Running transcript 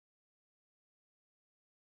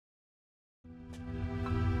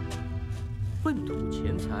粪土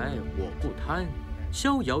钱财我不贪，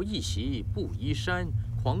逍遥一席不依山。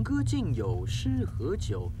狂歌尽有诗和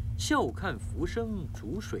酒，笑看浮生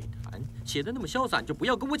逐水潭。写的那么潇洒，你就不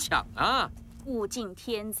要跟我抢啊！物竞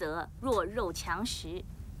天择，弱肉强食。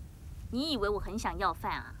你以为我很想要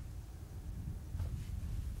饭啊？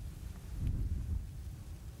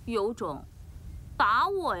有种，打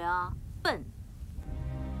我呀，笨！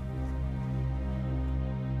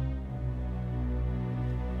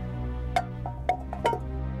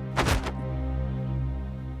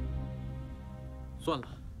算了，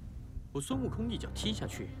我孙悟空一脚踢下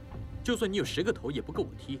去，就算你有10个头也不够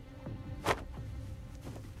我踢。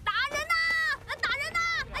打人呐！打人呐！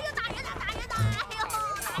哎呦，打人呐！打人呐！哎呦，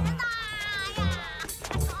打人呐！哎呀！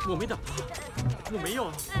我没打他，我没有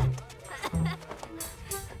啊。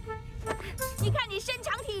你看你身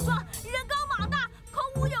强体壮，人高马大，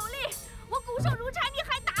孔武有力，我骨瘦如柴，你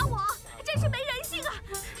还打我，真是没人性啊！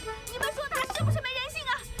你们说他是不是没人性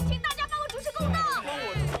啊？请大家帮我主持公道。帮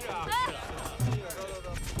我出去啊！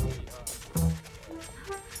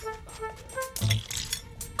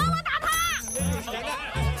帮我打他！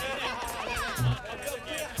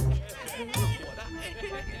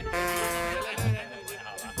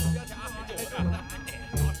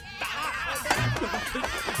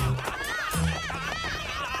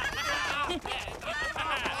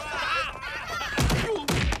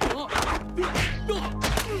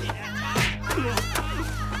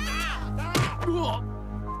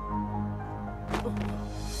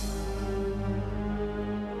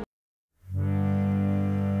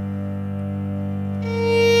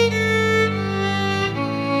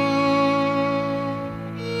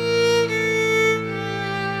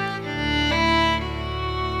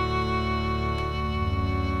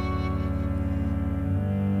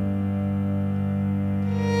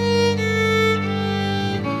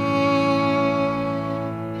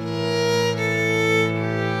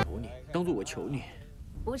当做我求你，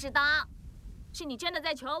不是当，是你真的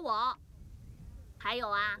在求我。还有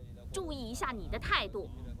啊，注意一下你的态度，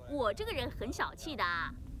我这个人很小气的。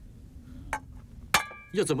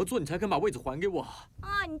要怎么做你才肯把位子还给我？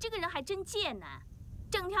啊，你这个人还真贱呢！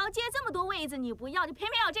整条街这么多位子你不要，就偏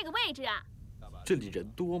偏要这个位置啊？这里人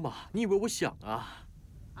多嘛，你以为我想啊？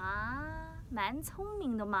啊，蛮聪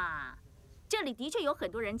明的嘛。这里的确有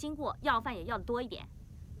很多人经过，要饭也要的多一点。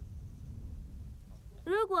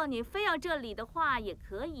如果你非要这里的话，也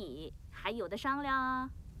可以，还有的商量啊。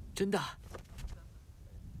真的？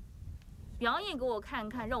表演给我看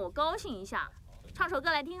看，让我高兴一下，唱首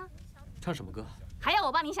歌来听啊。唱什么歌？还要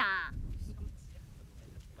我帮你想啊？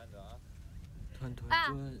团团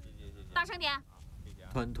转，大声点。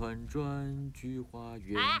团团转，菊花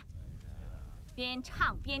园。哎，边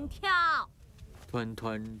唱边跳。团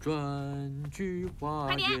团转，菊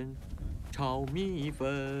花园。炒米粉，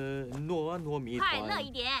糯糯米团。快乐一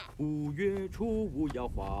点。5月初五要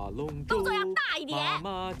划龙舟。动作要大一点。妈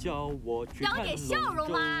妈叫我去看龙舟。有点笑容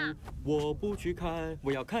嘛。我不去看，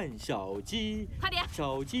我要看小鸡。快点。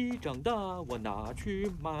小鸡长大，我拿去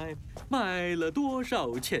卖，卖了多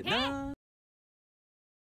少钱呢？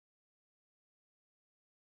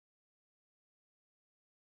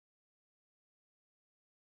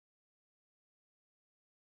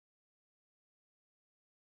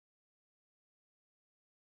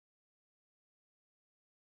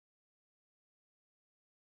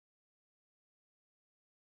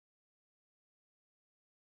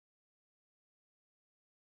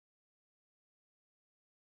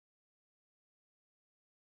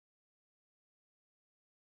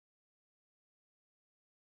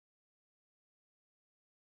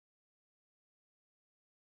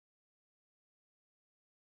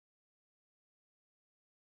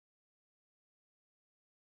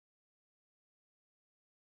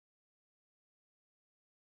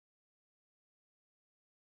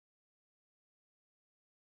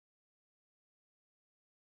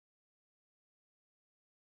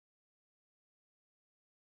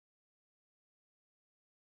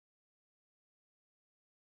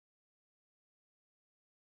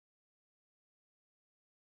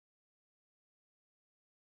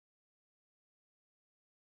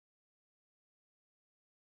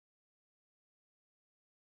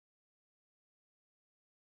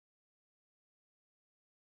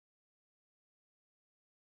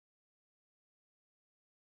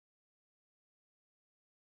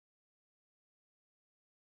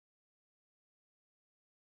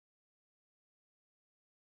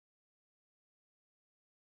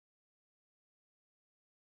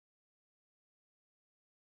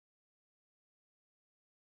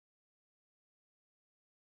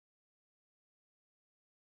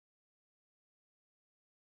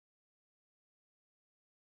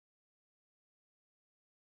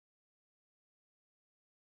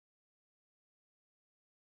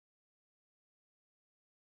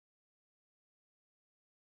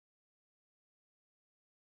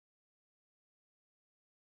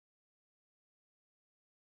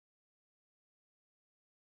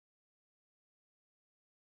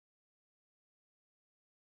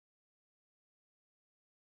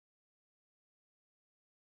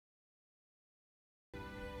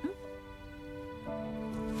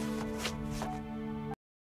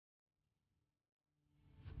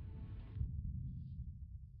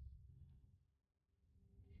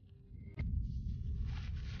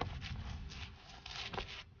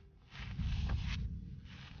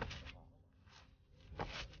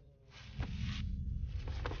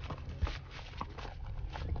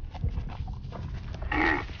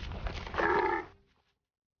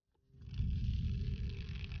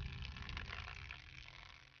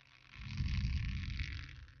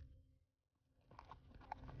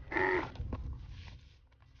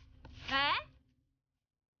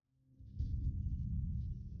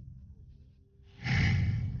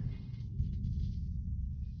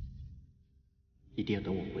一定要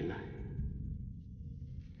等我回来。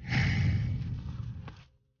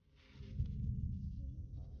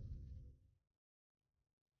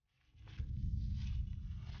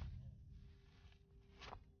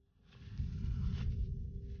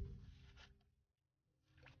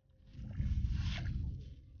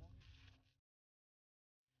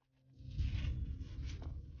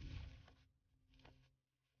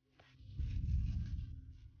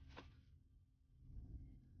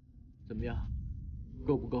怎么样？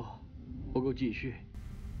够不够？不够继续。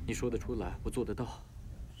你说得出来，我做得到。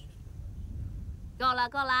够了，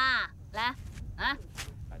够了，来，啊，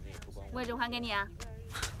位置还给你啊。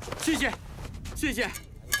谢谢，谢谢。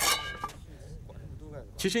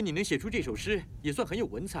其实你能写出这首诗，也算很有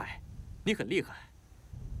文采，你很厉害。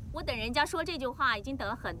我等人家说这句话已经等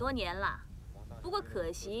了很多年了，不过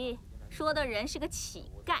可惜说的人是个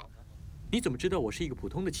乞丐。你怎么知道我是一个普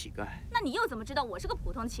通的乞丐？那你又怎么知道我是个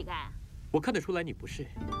普通乞丐？我看得出来你不是。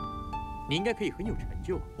你应该可以很有成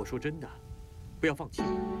就。我说真的，不要放弃，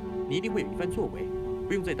你一定会有一番作为，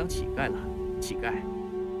不用再当乞丐了。乞丐，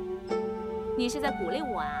你是在鼓励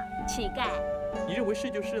我啊，乞丐？你认为是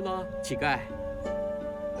就是了，乞丐。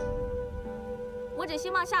我只希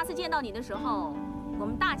望下次见到你的时候，我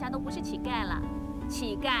们大家都不是乞丐了。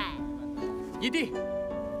乞丐，一定。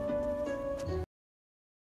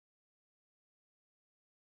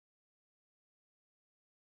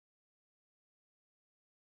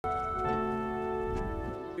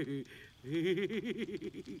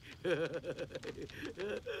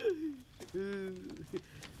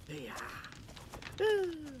哎呀，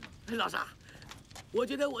老沙，我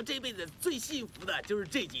觉得我这辈子最幸福的就是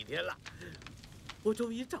这几天了。我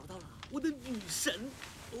终于找到了我的女神。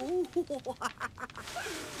哦，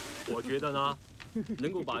我觉得呢，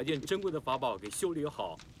能够把一件珍贵的法宝给修理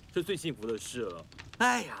好，是最幸福的事了。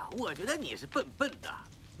哎呀，我觉得你是笨笨的，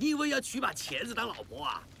你以为要娶把钳子当老婆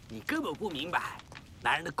啊？你根本不明白，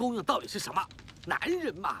男人的功用到底是什么？男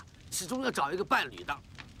人嘛，始终要找一个伴侣的，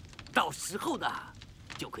到时候呢，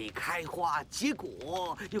就可以开花结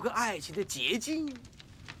果，有个爱情的结晶。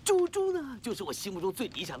猪猪呢，就是我心目中最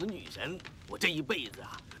理想的女神。我这一辈子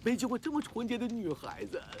啊，没见过这么纯洁的女孩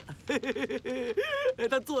子。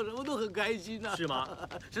她做什么都很开心啊。是吗？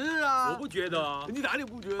是啊。我不觉得啊。你哪里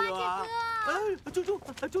不觉得啊？猪猪，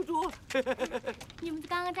猪猪。你们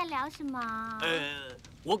刚刚在聊什么？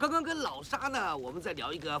我刚刚跟老沙呢，我们在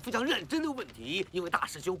聊一个非常认真的问题，因为大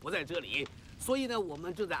师兄不在这里，所以呢，我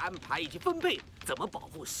们正在安排以及分配怎么保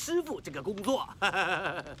护师傅这个工作。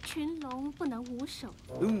群龙不能无首，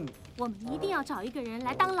嗯，我们一定要找一个人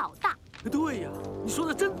来当老大。对呀，你说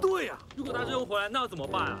的真对呀。如果大师兄回来，那要怎么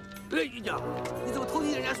办啊？哎呀，你怎么偷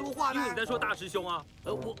听人家说话呢？因为你在说大师兄啊。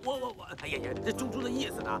哎呀，这猪猪的意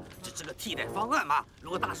思呢，只是个替代方案嘛。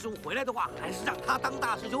如果大师兄回来的话，还是让他当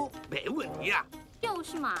大师兄，没问题呀。就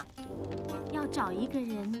是嘛，要找一个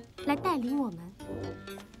人来带领我们。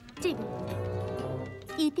这个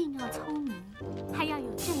人一定要聪明，还要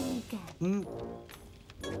有正义感。嗯，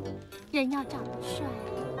人要长得帅，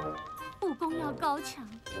武功要高强。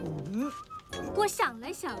嗯，我想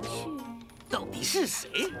来想去，到底是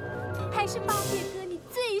谁？还是八戒哥你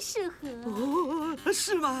最适合。哦，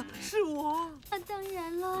是吗？是我？啊，当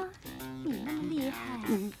然了，你那么厉害，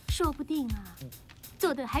说不定啊，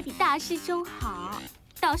做得还比大师兄好。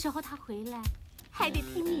到时候他回来，还得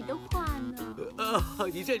听你的话呢。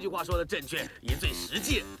你这句话说的正确，也最实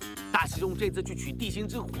际。大师兄这次去取地心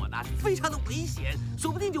之火呢，非常的危险，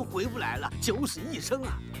说不定就回不来了，九死一生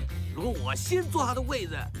啊！如果我先坐他的位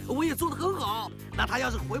子，我也做得很好，那他要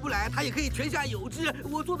是回不来，他也可以泉下有知。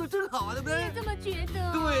我做得真好啊，对不对？你也这么觉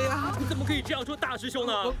得？对呀。你怎么可以这样说大师兄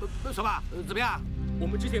呢？什么？怎么样？我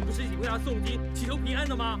们之前不是一起为他诵经祈求平安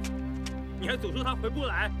的吗？你还总说他回不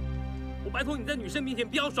来。我拜托你在女生面前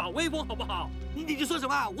不要耍威风，好不好？你说什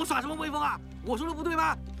么？我耍什么威风啊？我说的不对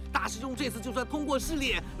吗？大师兄这次就算通过试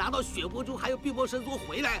炼，拿到血魔珠还有碧波神锁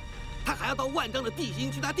回来，他还要到万丈的地心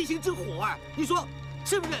去拿地心之火啊！你说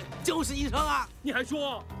是不是九死一生啊？你还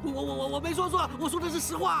说？我没说错，我说的是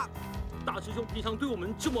实话。大师兄平常对我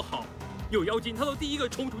们这么好，有妖精他都第一个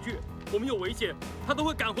冲出去，我们有危险他都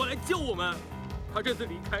会赶回来救我们。他这次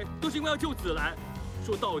离开都是因为要救紫兰，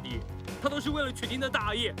说到底他都是为了取经的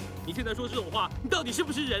大业。你现在说这种话，你到底是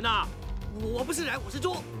不是人啊？我不是人，我是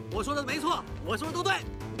猪。我说的没错，我说的都对。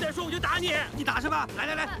你再说我就打你！你打是吧？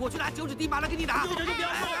来，我去拿9指地马来给你打。有人就不要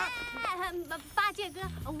说。八戒哥，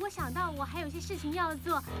我想到我还有些事情要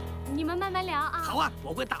做，你们慢慢聊啊。好啊，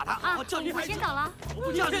我会打他。啊，我先走了。我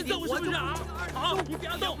不叫你动，是不是啊？好，你不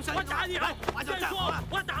要动，我打你！再说，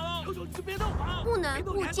我打了。你别动，不能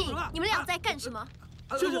不进！你们俩在干什么？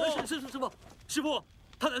师傅，师傅，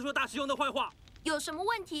他在说大师兄的坏话，有什么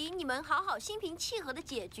问题你们好好心平气和的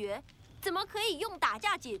解决，怎么可以用打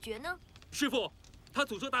架解决呢？师傅，他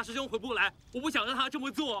诅咒大师兄回不来，我不想让他这么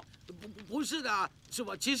做。不是的，师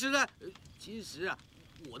傅，其实呢，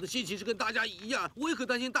我的心情是跟大家一样，我也很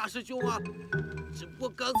担心大师兄啊。只不过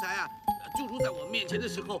刚才啊，猪猪在我面前的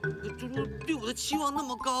时候，猪猪对我的期望那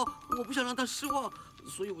么高，我不想让他失望，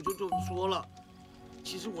所以我就这么说了。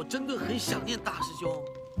其实我真的很想念大师兄。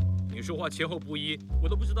你说话前后不一，我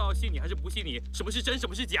都不知道信你还是不信你，什么是真，什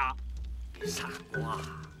么是假。傻瓜，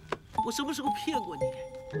我什么时候骗过你？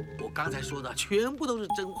我刚才说的全部都是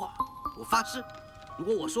真话。我发誓，如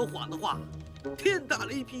果我说谎的话，天打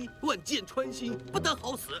雷劈，万箭穿心，不得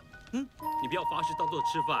好死。你不要发誓当做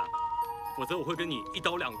吃饭，否则我会跟你一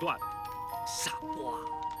刀两断。傻瓜，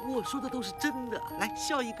我说的都是真的。来，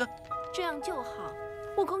笑一个。这样就好。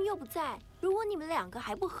悟空又不在，如果你们两个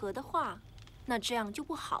还不和的话，那这样就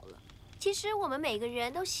不好了。其实我们每个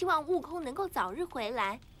人都希望悟空能够早日回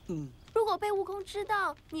来。如果被悟空知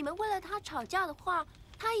道你们为了他吵架的话，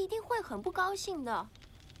他一定会很不高兴的。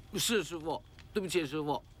是师傅，对不起师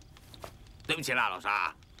傅，对不起啦，老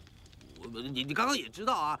沙。你刚刚也知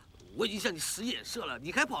道啊，我已经向你使眼色了，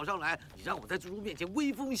你还跑上来，你让我在猪猪面前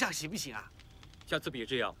威风一下行不行啊？下次别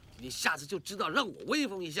这样。你下次就知道让我威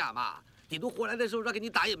风一下嘛，顶多回来的时候让给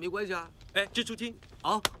你打也没关系啊。哎，蜘蛛精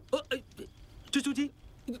啊，蜘蛛精，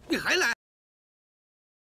你还来？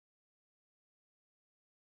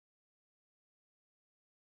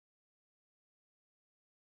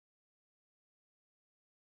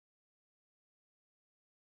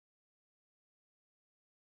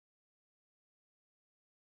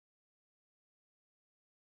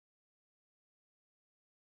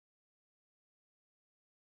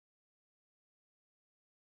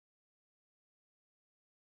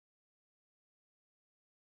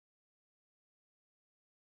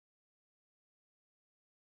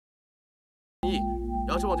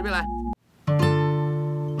摇车往这边来。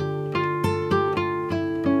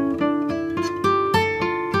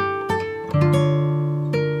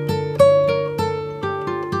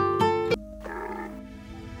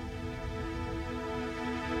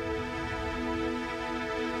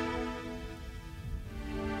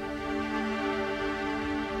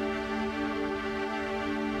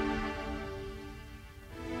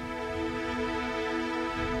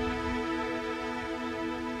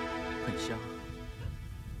很香。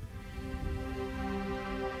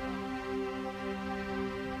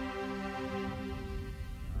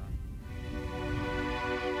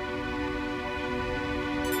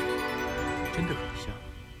真的很香。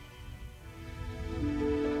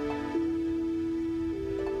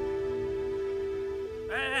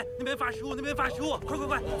哎，那边发食物，那边发食物，快，走，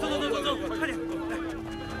快点！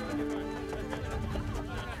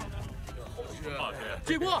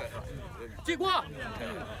借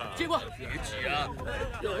过，别急啊！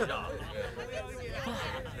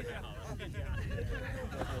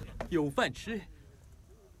有饭吃，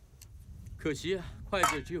可惜啊，筷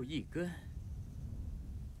子只有一根。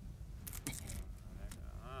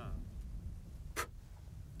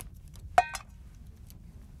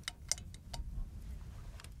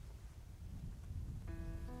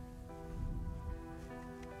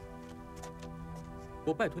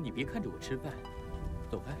我拜托你别看着我吃饭，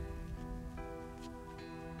走开。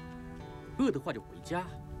饿的话就回家，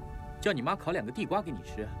叫你妈烤2个地瓜给你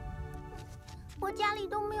吃。我家里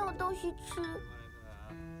都没有东西吃。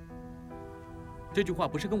这句话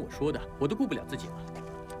不是跟我说的，我都顾不了自己了。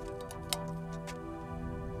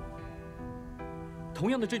同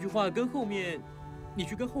样的这句话跟后面，你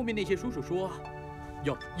去跟后面那些叔叔说。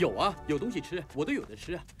有啊，有东西吃，我都有的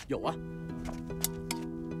吃，有啊。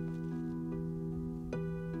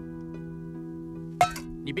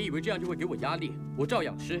你别以为这样就会给我压力，我照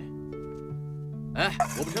样吃。哎，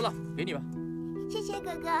我不吃了，给你吧。谢谢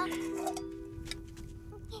哥哥。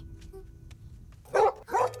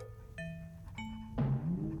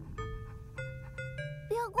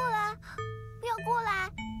不要过来！不要过来！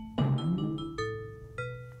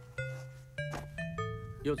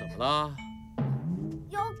又怎么了？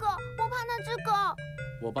有狗，我怕那只狗。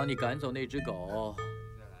我帮你赶走那只狗。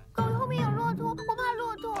狗后面有骆驼，我怕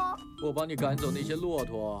骆驼。我帮你赶走那些骆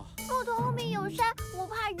驼。骆驼后面有山，我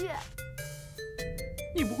怕远。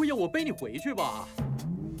你不会要我背你回去吧？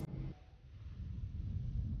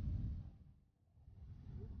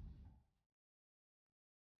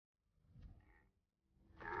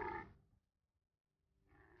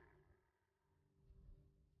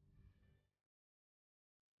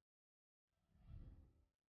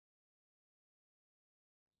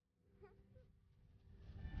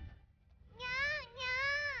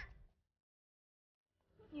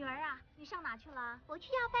女儿啊，你上哪去了？我去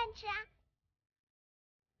要饭吃啊。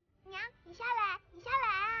娘，你下来，你下来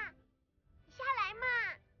啊！你下来嘛！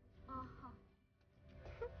哦，好。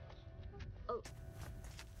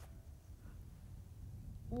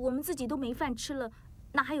我们自己都没饭吃了，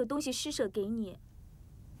哪还有东西施舍给你？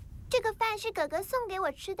这个饭是哥哥送给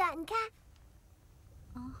我吃的，你看。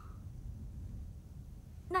啊，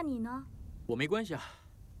那你呢？我没关系啊，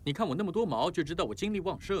你看我那么多毛，就知道我精力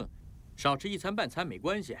旺盛，少吃一餐半餐没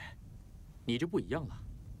关系。你就不一样了，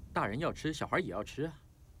大人要吃，小孩也要吃啊。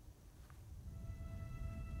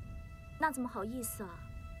那怎么好意思啊？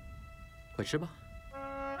快吃吧。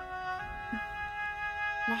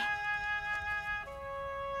来，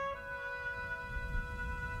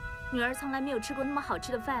女儿从来没有吃过那么好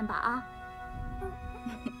吃的饭吧？啊，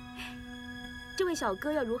这位小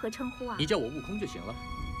哥要如何称呼啊？你叫我悟空就行了。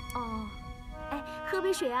哦，哎，喝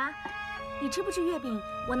杯水啊！你吃不吃月饼？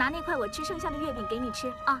我拿那块我吃剩下的月饼给你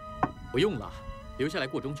吃啊。不用了，留下来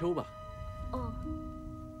过中秋吧。哦。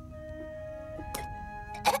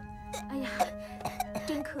哎呀，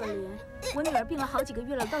真可怜，我女儿病了好几个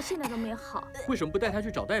月了，到现在都没好。为什么不带她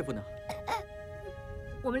去找大夫呢？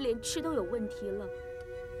我们连吃都有问题了，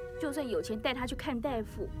就算有钱带她去看大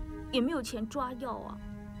夫，也没有钱抓药啊。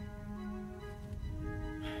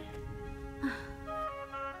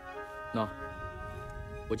那，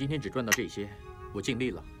我今天只赚到这些，我尽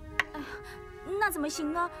力了。哎呀，那怎么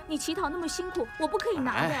行呢？你乞讨那么辛苦，我不可以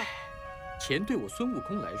拿的。钱对我孙悟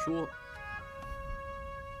空来说，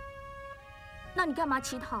那你干嘛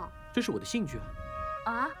乞讨？这是我的兴趣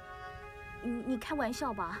啊。啊？你开玩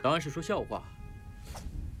笑吧？当然是说笑话。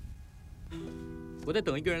我在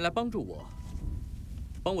等一个人来帮助我，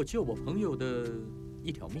帮我救我朋友的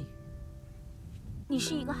一条命。你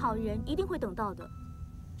是一个好人，一定会等到的。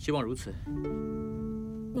希望如此。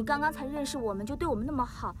你刚刚才认识我们，就对我们那么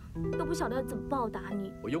好，都不晓得怎么报答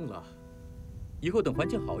你。不用了，以后等环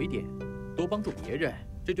境好一点，多帮助别人，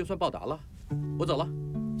这就算报答了。我走了，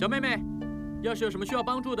小妹妹，要是有什么需要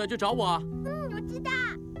帮助的就找我啊。我知道。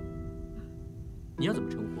你要怎么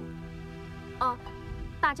称呼？哦，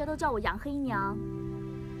大家都叫我杨黑娘。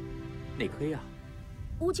哪个黑啊？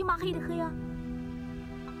乌漆嘛黑的黑啊。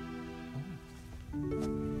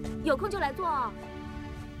有空就来做哦。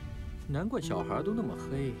难怪小孩都那么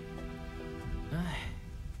黑。唉。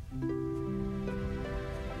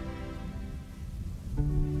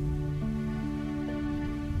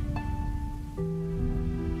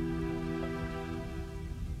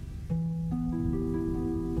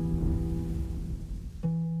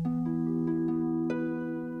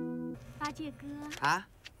八戒哥啊，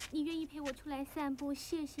你愿意陪我出来散步，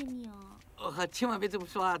谢谢你哦。千万别这么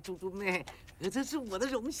说啊，猪猪妹，这是我的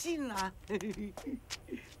荣幸啊。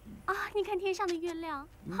啊，你看天上的月亮，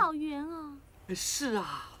好圆哦。是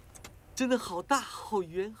啊，真的好大、好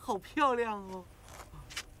圆、好漂亮哦。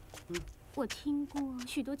我听过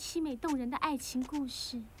许多凄美动人的爱情故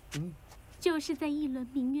事，就是在一轮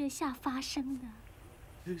明月下发生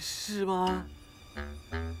的。是吗？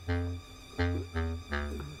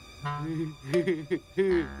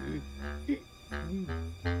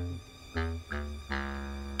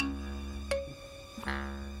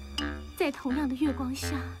在同样的月光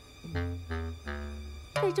下，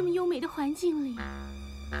在这么优美的环境里，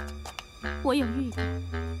我有预感，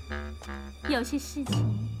有些事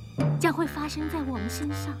情将会发生在我们身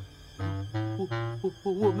上。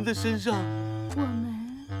我们的身上，我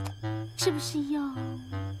们是不是要？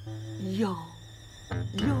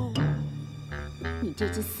你这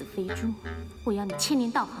只死肥猪，我要你千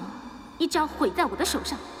年道行，一朝毁在我的手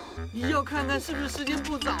上。要看看是不是时间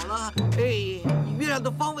不早了。哎，以月亮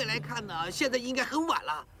的方位来看呢，现在应该很晚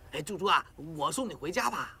了。哎，猪猪啊，我送你回家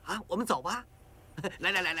吧。啊，我们走吧。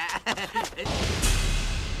来。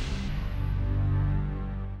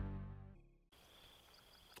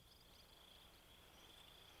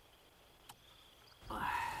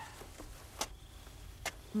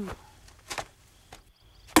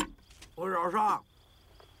我说老尚，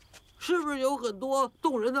是不是有很多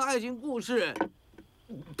动人的爱情故事，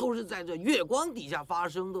都是在这月光底下发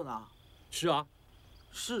生的呢？是啊。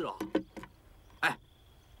是啊。哎，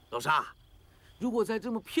老尚，如果在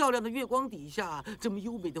这么漂亮的月光底下，这么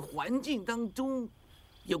优美的环境当中，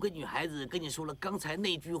有个女孩子跟你说了刚才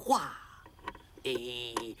那句话，哎，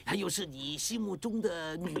她又是你心目中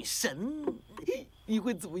的女神，你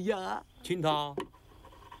会怎么样啊？亲她？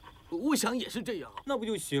我想也是这样。那不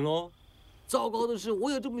就行喽？糟糕的是，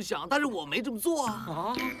我也这么想，但是我没这么做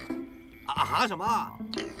啊！什么？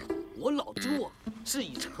我老朱啊，是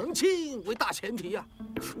以成亲为大前提啊。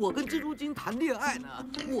我跟蜘蛛精谈恋爱呢，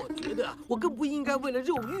我觉得我更不应该为了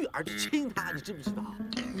肉欲而去亲她，你知不知道？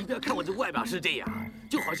你不要看我这外表是这样，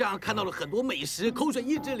就好像看到了很多美食，口水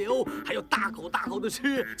一直流，还有大口大口的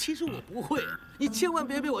吃。其实我不会，你千万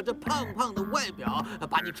别被我这胖胖的外表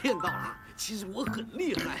把你骗到了。其实我很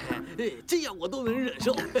厉害，这样我都能忍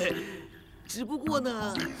受。只不过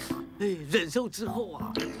呢，忍受之后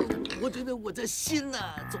啊，我觉得我这心呢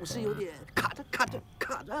总是有点卡着，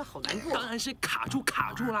好难过。当然是卡住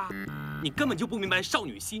啦！你根本就不明白少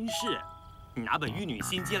女心事。你拿本《玉女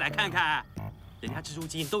心经》来看看，人家蜘蛛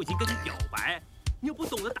精都已经跟你表白，你又不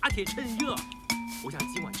懂得打铁趁热。我想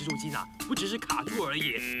今晚蜘蛛精啊，不只是卡住而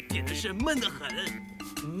已，简直是闷得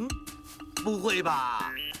很。不会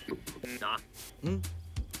吧？啊？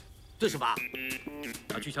这什么？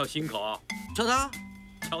要去敲心口。敲他？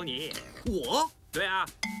敲你？我？对啊。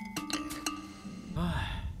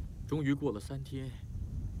唉，终于过了3天，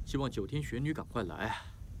希望9天玄女赶快来啊！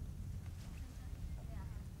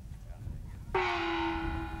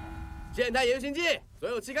县太爷行记，所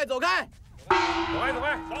有乞丐走开！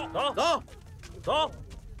走！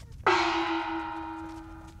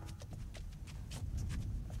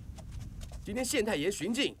今天县太爷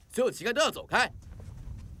巡境，所有乞丐都要走开。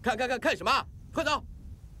看什么？快走！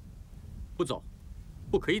不走，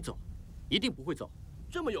不可以走，一定不会走。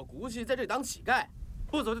这么有骨气，在这里当乞丐？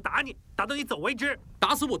不走就打你，打到你走为止。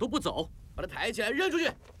打死我都不走！把他抬起来，扔出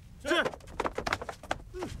去！是。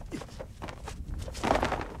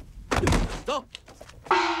走！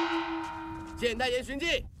县太爷巡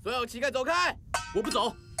境，所有乞丐走开！我不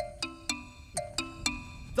走。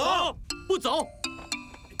走！不走！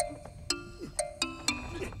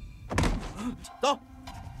走！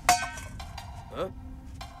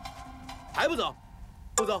还不走？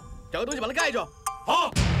不走，找个东西把它盖住。好。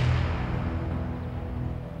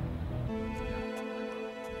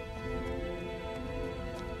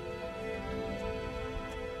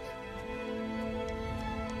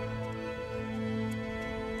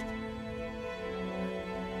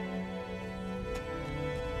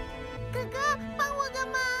哥哥，帮我个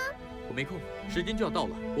忙！我没空，时间就要到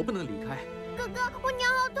了，我不能离开。哥哥，我娘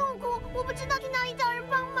好痛苦，我不知道去哪里找人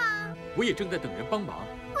帮忙。我也正在等人帮忙。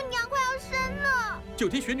我娘快要生了。9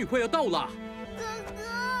天玄女快要到了。哥哥，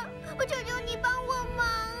我求求你帮我忙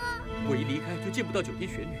啊！我一离开就见不到9天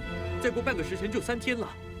玄女，再过半个时辰就3天了，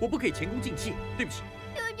我不可以前功尽弃，对不起。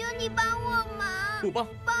求求你帮我忙！不帮！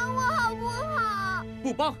帮我好不好？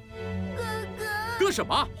不帮！哥哥！哥什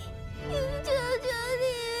么？求求你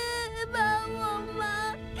帮我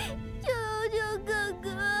忙！求求哥哥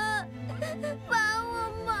帮我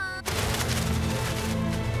忙！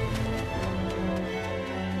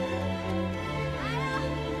哎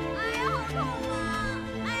呀，好痛啊！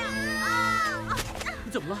哎呀你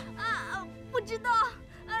怎么了？不知道。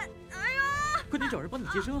哎呀！快点找人帮你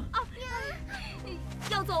接生啊！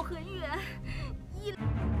要走很远。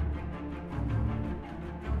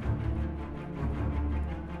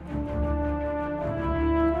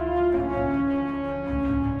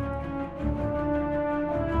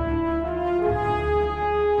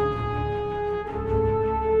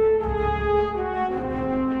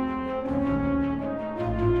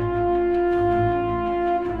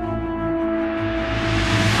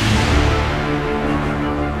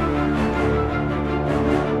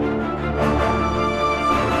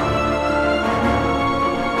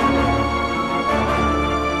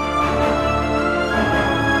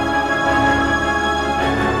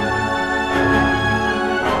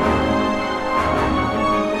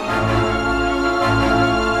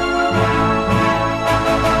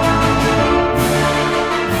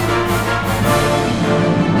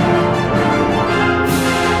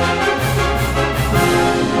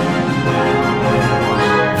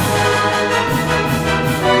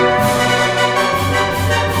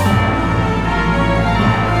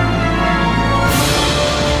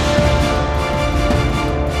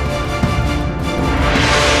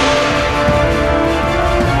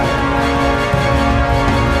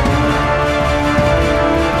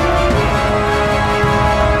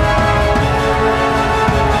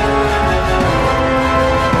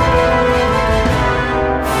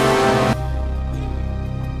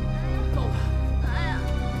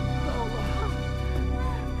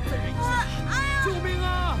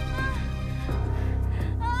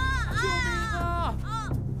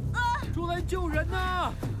救人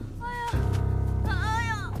呐！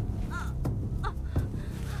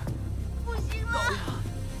不行了，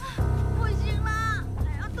不行了！哎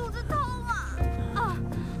呀，肚子痛啊！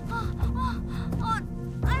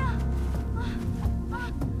哎呀！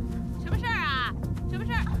什么事儿啊？什么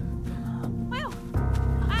事儿？哎呦！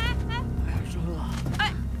哎！伤了！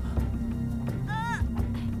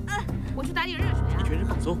我去打点热水啊！你全身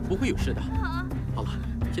放松，不会有事的。好了，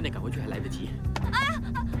现在赶回去还来得及。哎呀，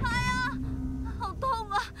好痛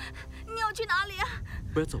要去哪里啊？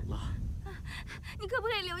我要走了。你可不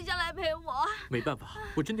可以留下来陪我？没办法，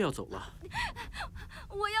我真的要走了。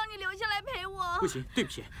我要你留下来陪我。不行，对不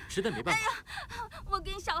起，实在没办法。哎呀，我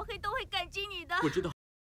跟小黑都会感激你的。我知道。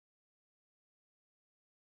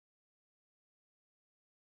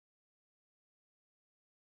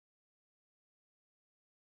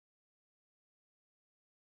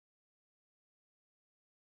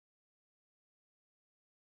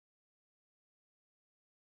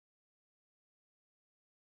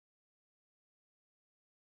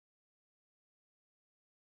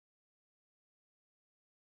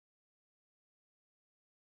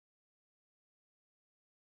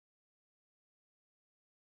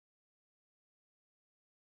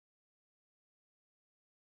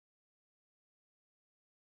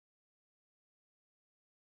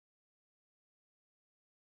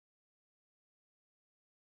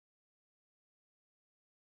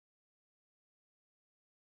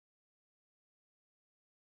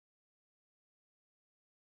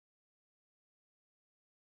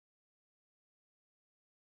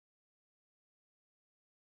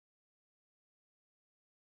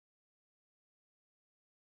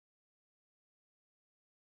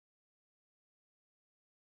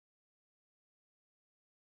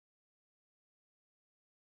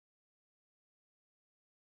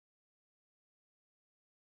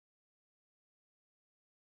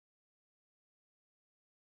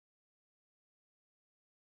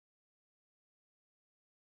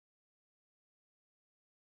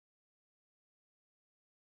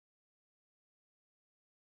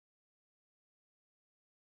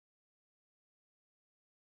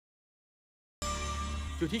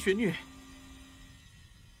九天玄女，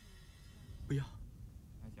不要，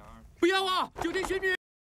不要啊！九天玄女。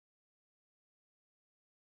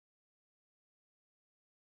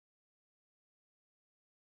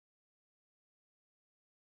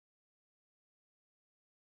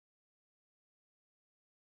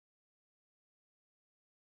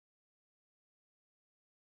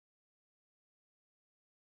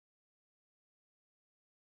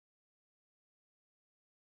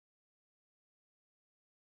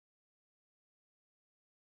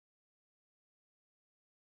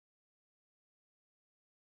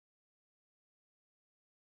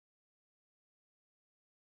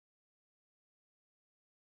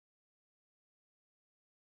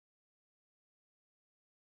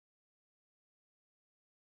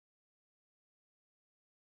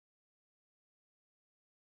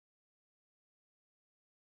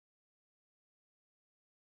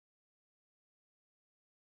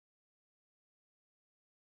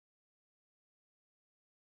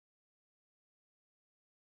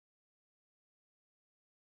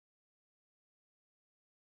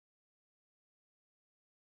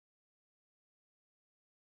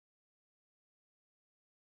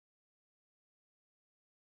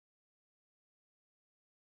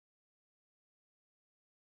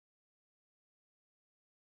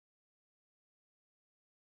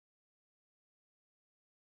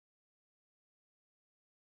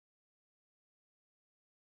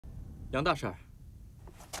杨大婶儿，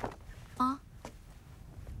啊，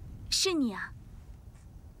是你啊！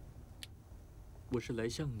我是来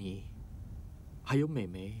向你，还有美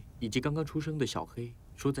眉以及刚刚出生的小黑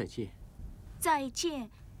说再见。再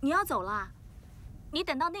见，你要走啦？你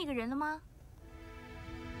等到那个人了吗？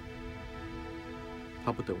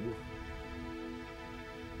他不等我，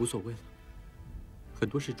无所谓了，很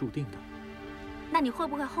多是注定的。那你会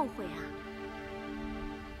不会后悔啊？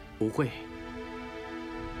不会。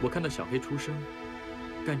我看到小黑出生，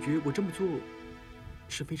感觉我这么做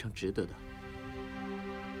是非常值得的。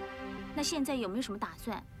那现在有没有什么打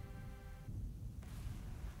算？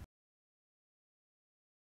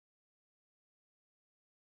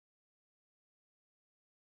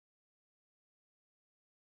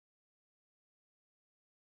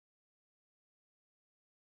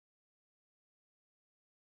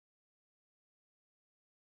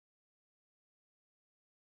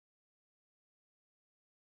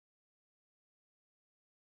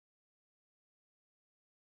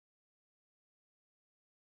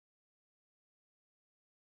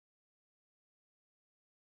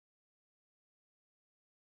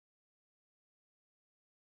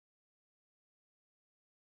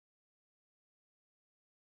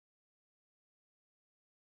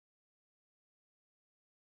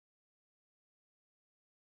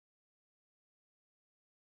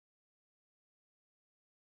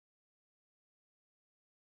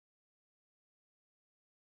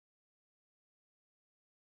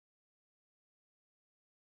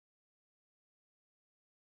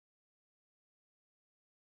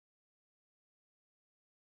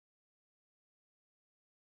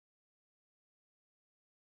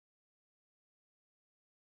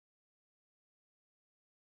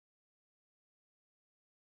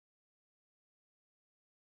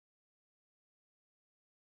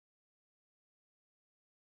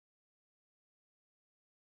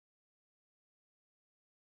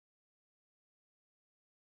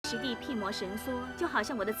实地辟魔神梭，就好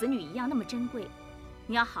像我的子女一样那么珍贵，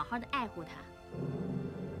你要好好的爱护它。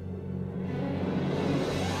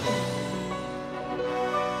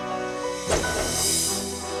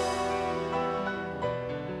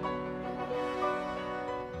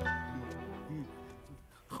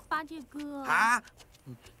八戒哥啊，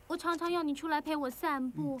我常常要你出来陪我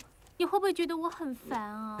散步，你会不会觉得我很烦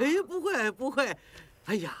啊？哎，不会不会，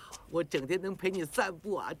哎呀，我整天能陪你散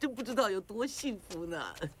步啊，真不知道有多幸福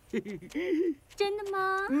呢。真的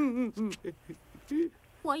吗？嗯。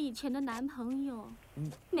我以前的男朋友，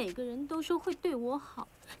每个人都说会对我好，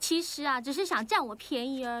其实啊，只是想占我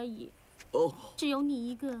便宜而已。哦，只有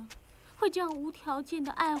你一个会这样无条件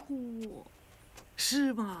的爱护我。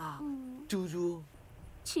是吗？猪猪。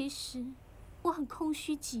其实我很空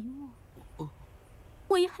虚寂寞，哦，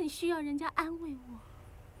我也很需要人家安慰我。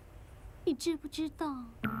你知不知道？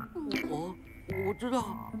我知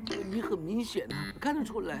道，你很明显的看得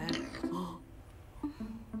出来。哦。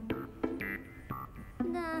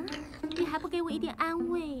那你还不给我一点安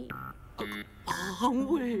慰？安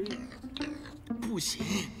慰？不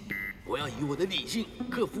行，我要以我的理性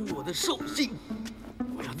克服我的兽性，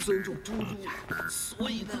我要尊重猪猪，所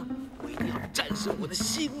以呢，我一定要战胜我的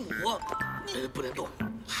心魔。不能动，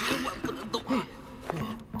千万不能动啊！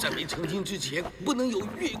在没成精之前，不能有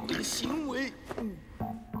越轨的行为。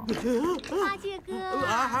八戒哥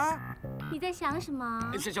啊！你在想什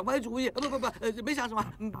么？想歪主意？不，没想什么，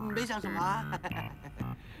没想什么。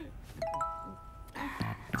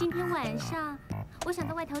今天晚上我想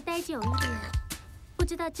在外头待久一点，不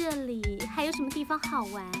知道这里还有什么地方好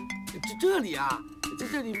玩？这里啊，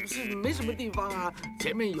这里是没什么地方啊。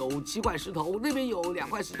前面有7块石头，那边有2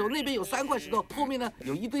块石头，那边有3块石头，后面呢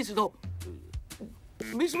有一堆石头，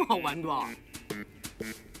没什么好玩的吧？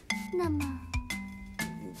那么，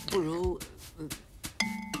不如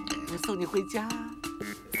我送你回家。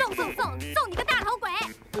送你个大头鬼！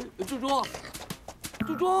猪猪，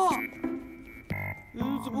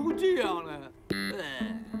怎么会这样呢？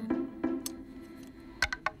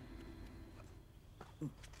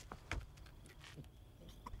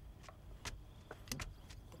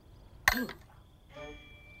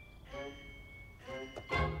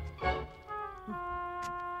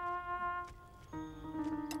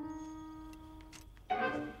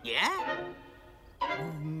耶！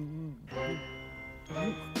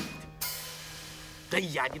哎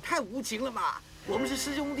呀，你太无情了嘛！我们是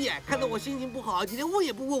师兄弟，看到我心情不好，你连问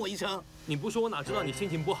也不问我一声。你不说我哪知道你心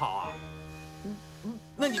情不好啊？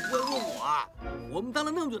那你不会问我啊？我们当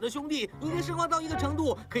了那么久的兄弟，应该升华到一个程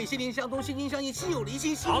度，可以心灵相通、心心相印、心有灵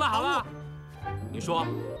犀。好了，你说。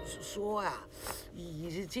说呀，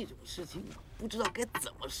这种事情不知道该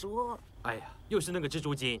怎么说。哎呀，又是那个蜘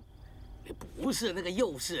蛛精。不是那个，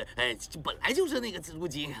又是本来就是那个蜘蛛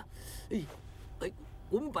精。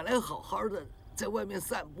我们本来好好的在外面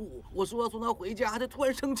散步，我说要送他回家，他突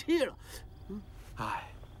然生气了。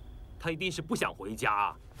他一定是不想回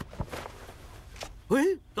家。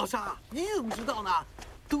老沙，你怎么知道呢？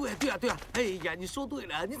对啊，哎呀，你说对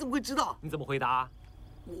了，你怎么会知道？你怎么回答？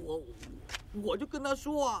我就跟他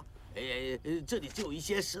说啊，这里只有一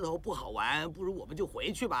些石头不好玩，不如我们就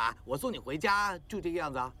回去吧，我送你回家，就这个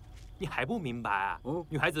样子啊。你还不明白？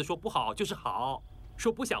女孩子说不好就是好，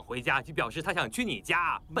说不想回家就表示她想去你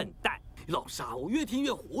家，笨蛋！老沙，我越听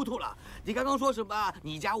越糊涂了。你刚刚说什么？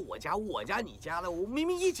你家我家，我家你家了，我明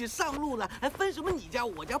明一起上路了，还分什么你家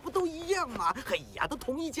我家？不都一样吗？哎呀，都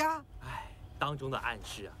同一家。当中的暗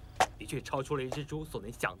示啊，的确超出了蜘蛛所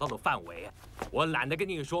能想到的范围。我懒得跟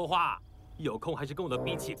你说话，有空还是跟我的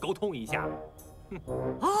兵器沟通一下。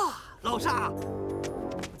老沙，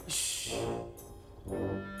嘘。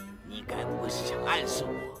你该不会是想暗示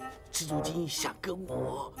我，蜘蛛精想跟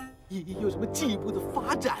我有什么进一步的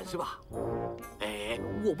发展是吧？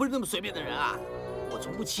我不是那么随便的人啊，我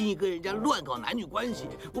从不轻易跟人家乱搞男女关系。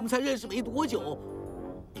我们才认识没多久。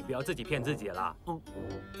你不要自己骗自己了。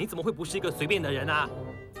你怎么会不是一个随便的人啊？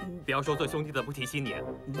不要说做兄弟的不提醒你，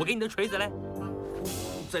我给你的锤子嘞，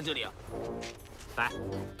在这里啊。来，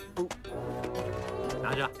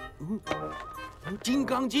拿着。金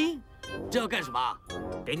刚经。这要干什么？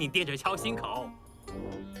给你垫着敲心口。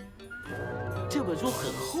这本书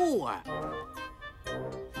很厚啊。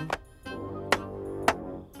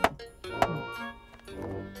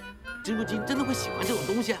蜘蛛精真的会喜欢这种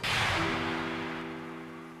东西啊？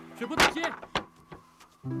雪坡大仙，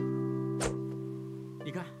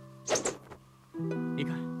你看，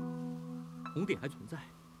红点还存在，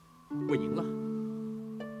我赢了。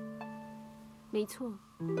没错，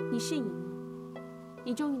你是赢了。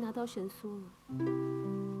你终于拿到神梭了，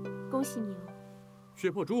恭喜你哦！血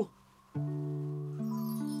破猪，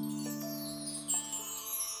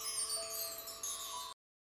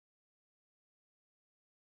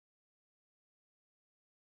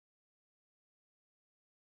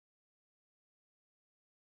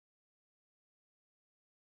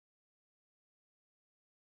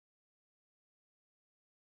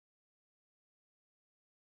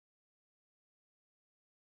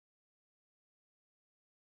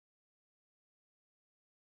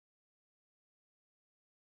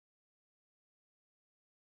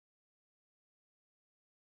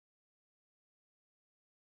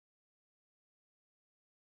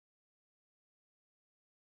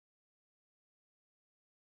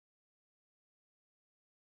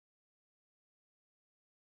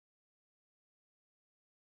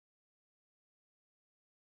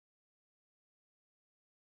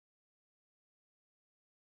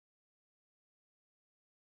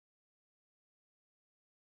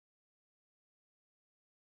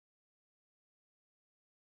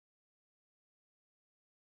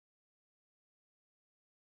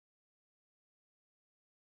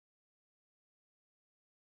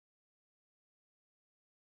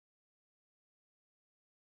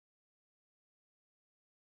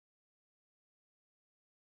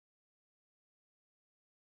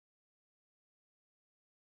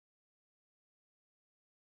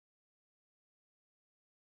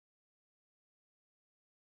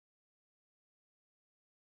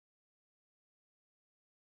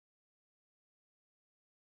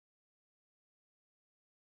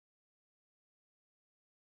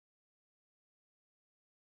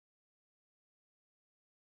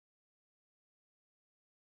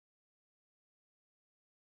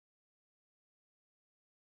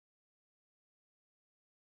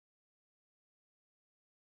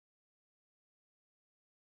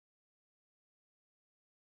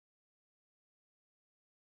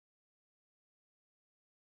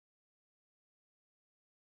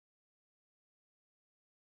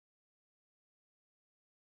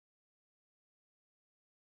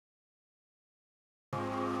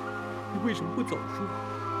为什么不早说？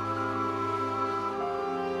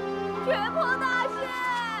血泊大仙，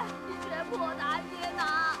血泊大仙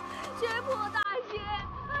呐，血泊大仙，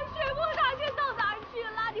血泊大仙到哪儿去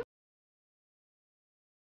了？你。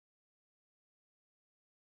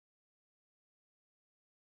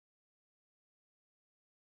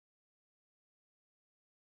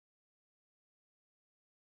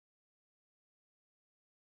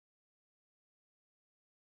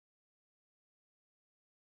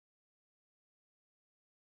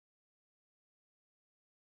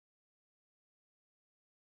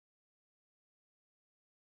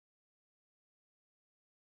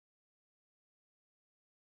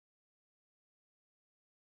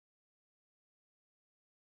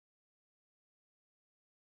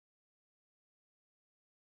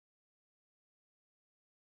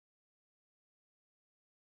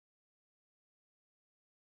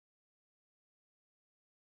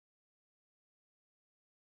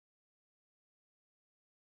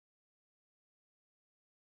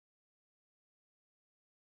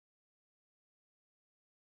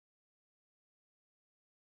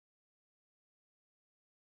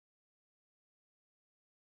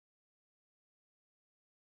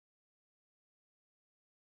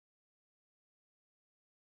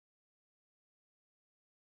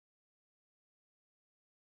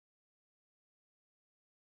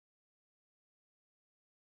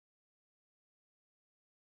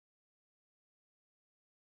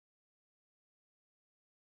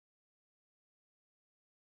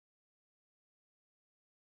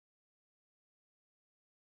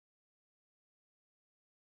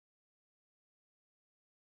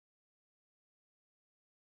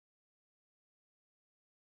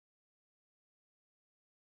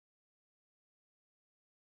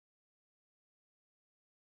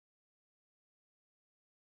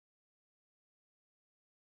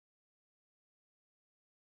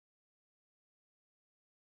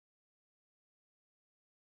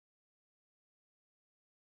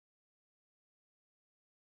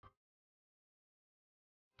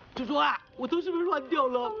猪猪啊，我头是不是乱掉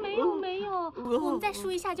了？没有没有，我们再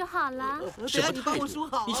梳一下就好了。等下你帮我梳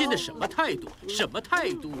好。你现在什么态度？什么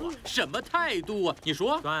态度啊？什么态度啊？你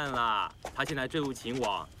说？算了，他现在坠入情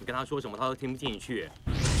网，你跟他说什么他都听不进去。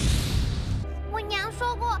我娘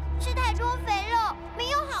说过，吃太多肥肉没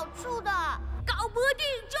有好处的。搞不定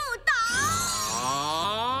就打。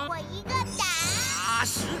啊！我一个打。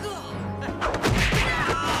 10个。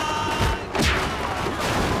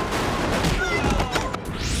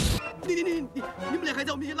 你们俩还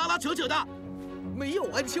在我面前拉拉扯扯的，没有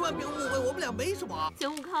啊！你千万别误会，我们俩没什么。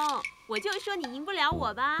孙悟空，我就说你赢不了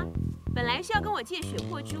我吧。本来是要跟我借血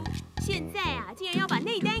魄珠，现在啊，竟然要把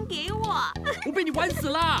内丹给我。我被你玩死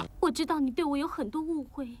了！我知道你对我有很多误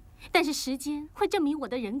会，但是时间会证明我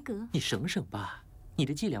的人格。你省省吧，你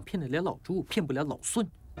的伎俩骗得了老猪，骗不了老孙。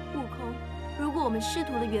悟空，如果我们师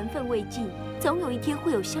徒的缘分未尽，总有一天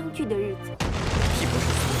会有相聚的日子。屁魔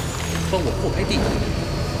师尊，帮我破开地图。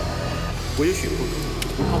 我有血魄珠，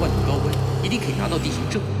不怕万度高温，一定可以拿到地形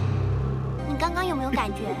正。你刚刚有没有感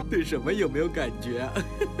觉？对什么有没有感觉？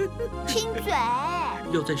亲嘴。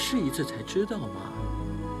要再试一次才知道嘛。